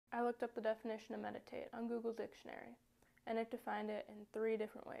I looked up the definition of meditate on Google Dictionary, and it defined it in 3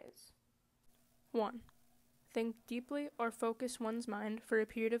 different ways. 1. Think deeply or focus one's mind for a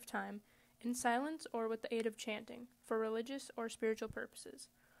period of time in silence or with the aid of chanting for religious or spiritual purposes,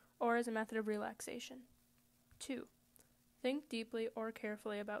 or as a method of relaxation. 2. Think deeply or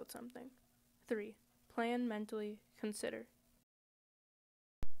carefully about something. 3. Plan mentally, consider.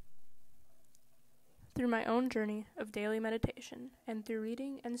 Through my own journey of daily meditation, and through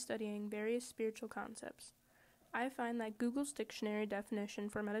reading and studying various spiritual concepts, I find that Google's dictionary definition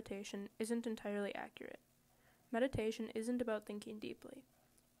for meditation isn't entirely accurate. Meditation isn't about thinking deeply,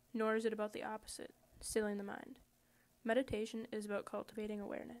 nor is it about the opposite, stilling the mind. Meditation is about cultivating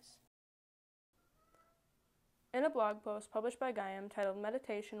awareness. In a blog post published by Gaiam titled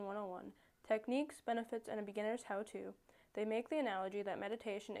Meditation 101, Techniques, Benefits, and a Beginner's How-To, they make the analogy that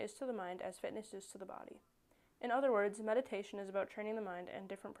meditation is to the mind as fitness is to the body. In other words, meditation is about training the mind, and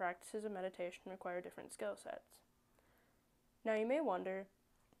different practices of meditation require different skill sets. Now you may wonder,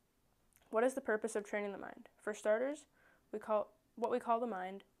 what is the purpose of training the mind? For starters, what we call the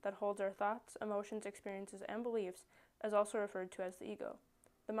mind, that holds our thoughts, emotions, experiences, and beliefs, is also referred to as the ego.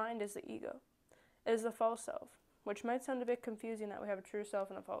 The mind is the ego. It is the false self, which might sound a bit confusing that we have a true self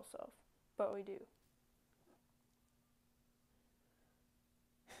and a false self, but we do.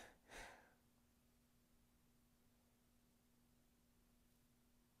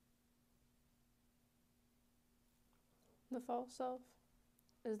 The false self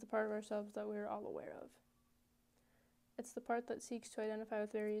is the part of ourselves that we are all aware of. It's the part that seeks to identify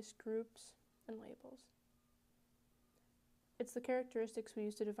with various groups and labels. It's the characteristics we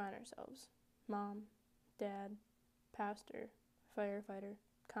use to define ourselves: mom, dad, pastor, firefighter,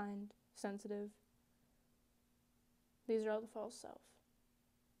 kind, sensitive. These are all the false self.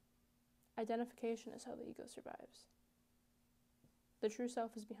 Identification is how the ego survives. The true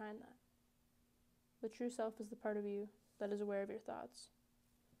self is behind that. The true self is the part of you that is aware of your thoughts.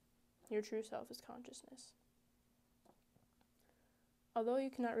 Your true self is consciousness. Although you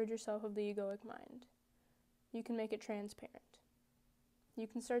cannot rid yourself of the egoic mind, you can make it transparent. You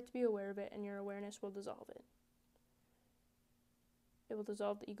can start to be aware of it, and your awareness will dissolve it. It will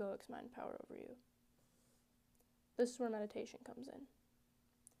dissolve the egoic mind power over you. This is where meditation comes in.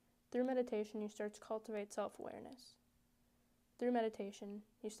 Through meditation, you start to cultivate self-awareness. Through meditation,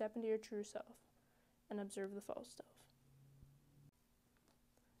 you step into your true self and observe the false self.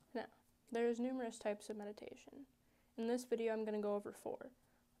 Now, there's numerous types of meditation. In this video, I'm going to go over 4.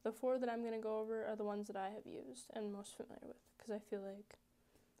 The 4 that I'm going to go over are the ones that I have used and most familiar with, because I feel like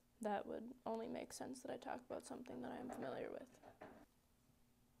that would only make sense that I talk about something that I'm familiar with.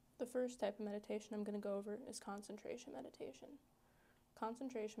 The first type of meditation I'm going to go over is concentration meditation.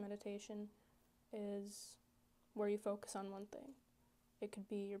 Concentration meditation is where you focus on one thing. It could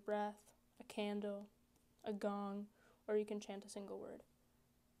be your breath, a candle, a gong, or you can chant a single word.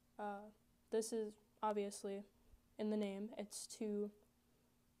 This is obviously in the name. It's to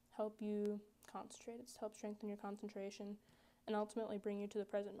help you concentrate. It's to help strengthen your concentration and ultimately bring you to the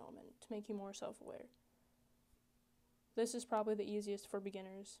present moment, to make you more self-aware. This is probably the easiest for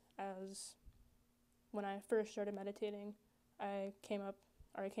beginners, as when I first started meditating, I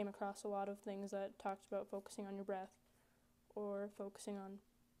came across a lot of things that talked about focusing on your breath or focusing on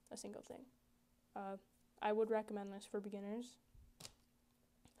a single thing. I would recommend this for beginners.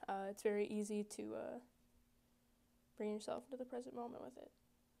 It's very easy to bring yourself into the present moment with it.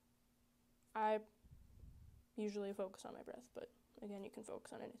 I usually focus on my breath, but again, you can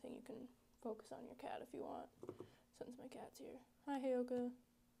focus on anything. You can focus on your cat if you want, since my cat's here. Hi, Hayoka.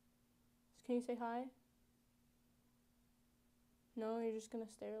 Can you say hi? No, you're just gonna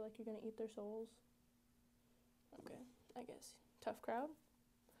stare like you're gonna eat their souls? Okay, I guess. Tough crowd.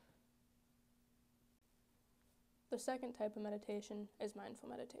 The second type of meditation is mindful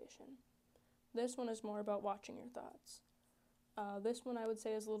meditation. This one is more about watching your thoughts. This one I would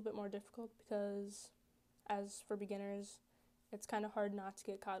say is a little bit more difficult because, as for beginners, it's kind of hard not to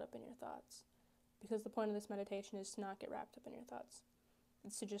get caught up in your thoughts, because the point of this meditation is to not get wrapped up in your thoughts.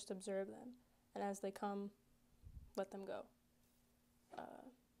 It's to just observe them, and as they come, let them go.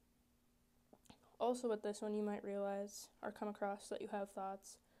 Also with this one, you might realize or come across that you have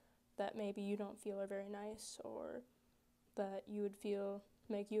thoughts that maybe you don't feel are very nice, or that you would feel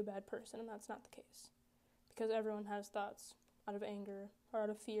make you a bad person, and that's not the case. Because everyone has thoughts out of anger, or out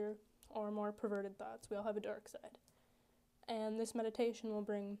of fear, or more perverted thoughts. We all have a dark side. And this meditation will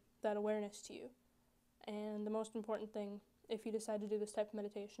bring that awareness to you. And the most important thing, if you decide to do this type of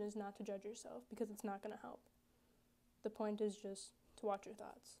meditation, is not to judge yourself, because it's not going to help. The point is just to watch your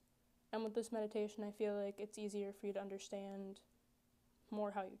thoughts. And with this meditation, I feel like it's easier for you to understand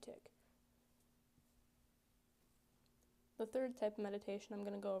more how you tick. The third type of meditation I'm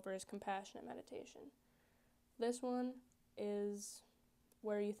going to go over is compassionate meditation. This one is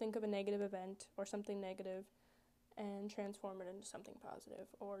where you think of a negative event or something negative and transform it into something positive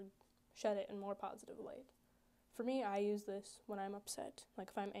or shed it in more positive light. For me, I use this when I'm upset, like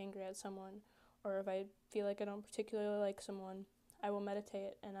if I'm angry at someone or if I feel like I don't particularly like someone, I will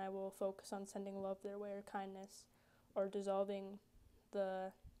meditate and I will focus on sending love their way or kindness or dissolving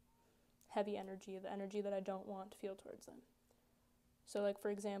the heavy energy, the energy that I don't want to feel towards them. So like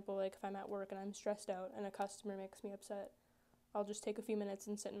for example, like if I'm at work and I'm stressed out and a customer makes me upset, I'll just take a few minutes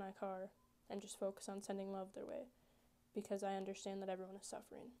and sit in my car and just focus on sending love their way, because I understand that everyone is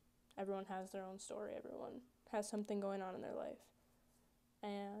suffering. Everyone has their own story. Everyone has something going on in their life.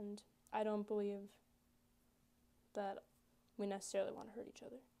 And I don't believe that we necessarily want to hurt each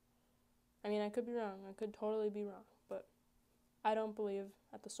other. I mean, I could be wrong. I could totally be wrong. But I don't believe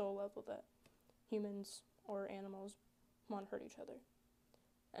at the soul level that humans or animals want to hurt each other.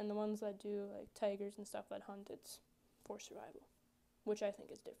 And the ones that do, like tigers and stuff that hunt, it's for survival, which I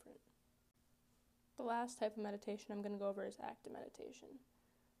think is different. The last type of meditation I'm going to go over is active meditation.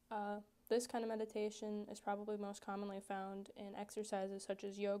 This kind of meditation is probably most commonly found in exercises such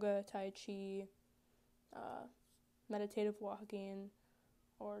as yoga, tai chi, meditative walking,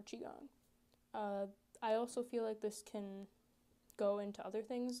 or qigong. I also feel like this can go into other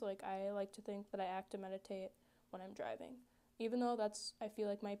things. Like I like to think that I active meditate when I'm driving, even though I feel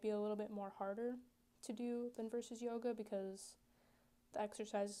like might be a little bit more harder to do than versus yoga, because the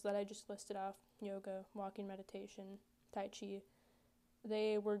exercises that I just listed off, yoga, walking meditation, tai chi,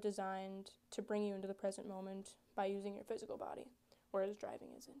 they were designed to bring you into the present moment by using your physical body, whereas driving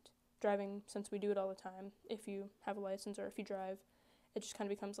isn't. Driving, since we do it all the time, if you have a license or if you drive, it just kind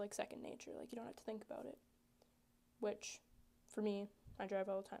of becomes like second nature, like you don't have to think about it. Which, for me, I drive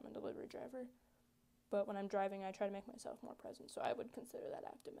all the time, I'm a delivery driver, but when I'm driving, I try to make myself more present, so I would consider that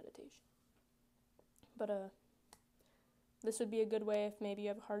active meditation. But this would be a good way if maybe you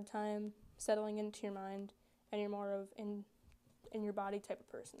have a hard time settling into your mind and you're more of in your body type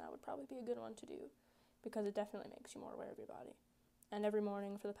of person. That would probably be a good one to do, because it definitely makes you more aware of your body. And every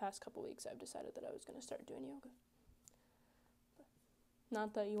morning for the past couple weeks, I've decided that I was going to start doing yoga.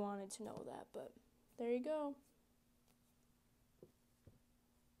 Not that you wanted to know that, but there you go.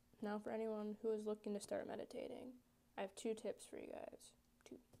 Now for anyone who is looking to start meditating, I have 2 tips for you guys.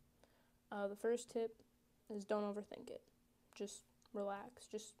 2. The first tip is don't overthink it. Just relax.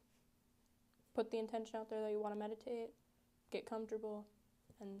 Just put the intention out there that you want to meditate, get comfortable,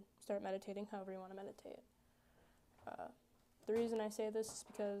 and start meditating however you want to meditate. The reason I say this is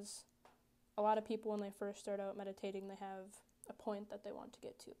because a lot of people, when they first start out meditating, they have a point that they want to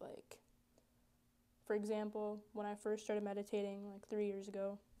get to. Like, for example, when I first started meditating, like 3 years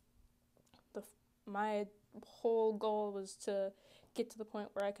ago, my whole goal was to get to the point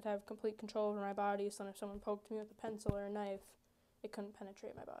where I could have complete control over my body, so if someone poked me with a pencil or a knife, it couldn't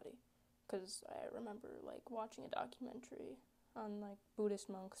penetrate my body. Because I remember, like, watching a documentary on, like, Buddhist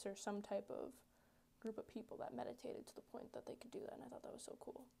monks or some type of group of people that meditated to the point that they could do that, and I thought that was so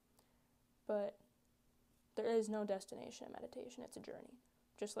cool. But there is no destination in meditation. It's a journey,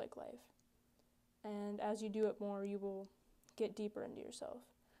 just like life. And as you do it more, you will get deeper into yourself.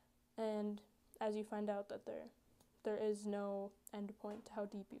 And as you find out that there is no end point to how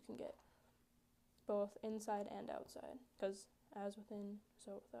deep you can get, both inside and outside, because as within,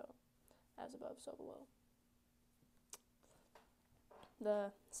 so without, as above, so below.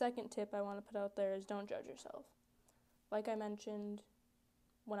 The second tip I want to put out there is don't judge yourself. Like I mentioned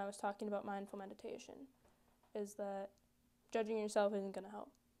when I was talking about mindful meditation, is that judging yourself isn't going to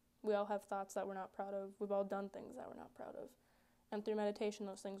help. We all have thoughts that we're not proud of. We've all done things that we're not proud of. And through meditation,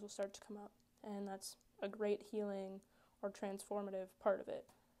 those things will start to come up. And that's a great healing or transformative part of it.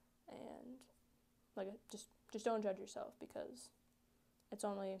 And like, just don't judge yourself, because it's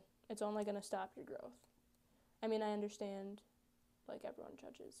only going to stop your growth. I mean, I understand, like, everyone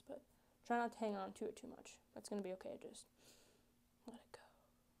judges, but try not to hang on to it too much. That's going to be okay. Just let it go.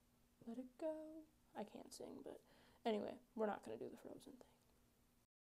 Let it go. I can't sing, but anyway, we're not going to do the Frozen thing.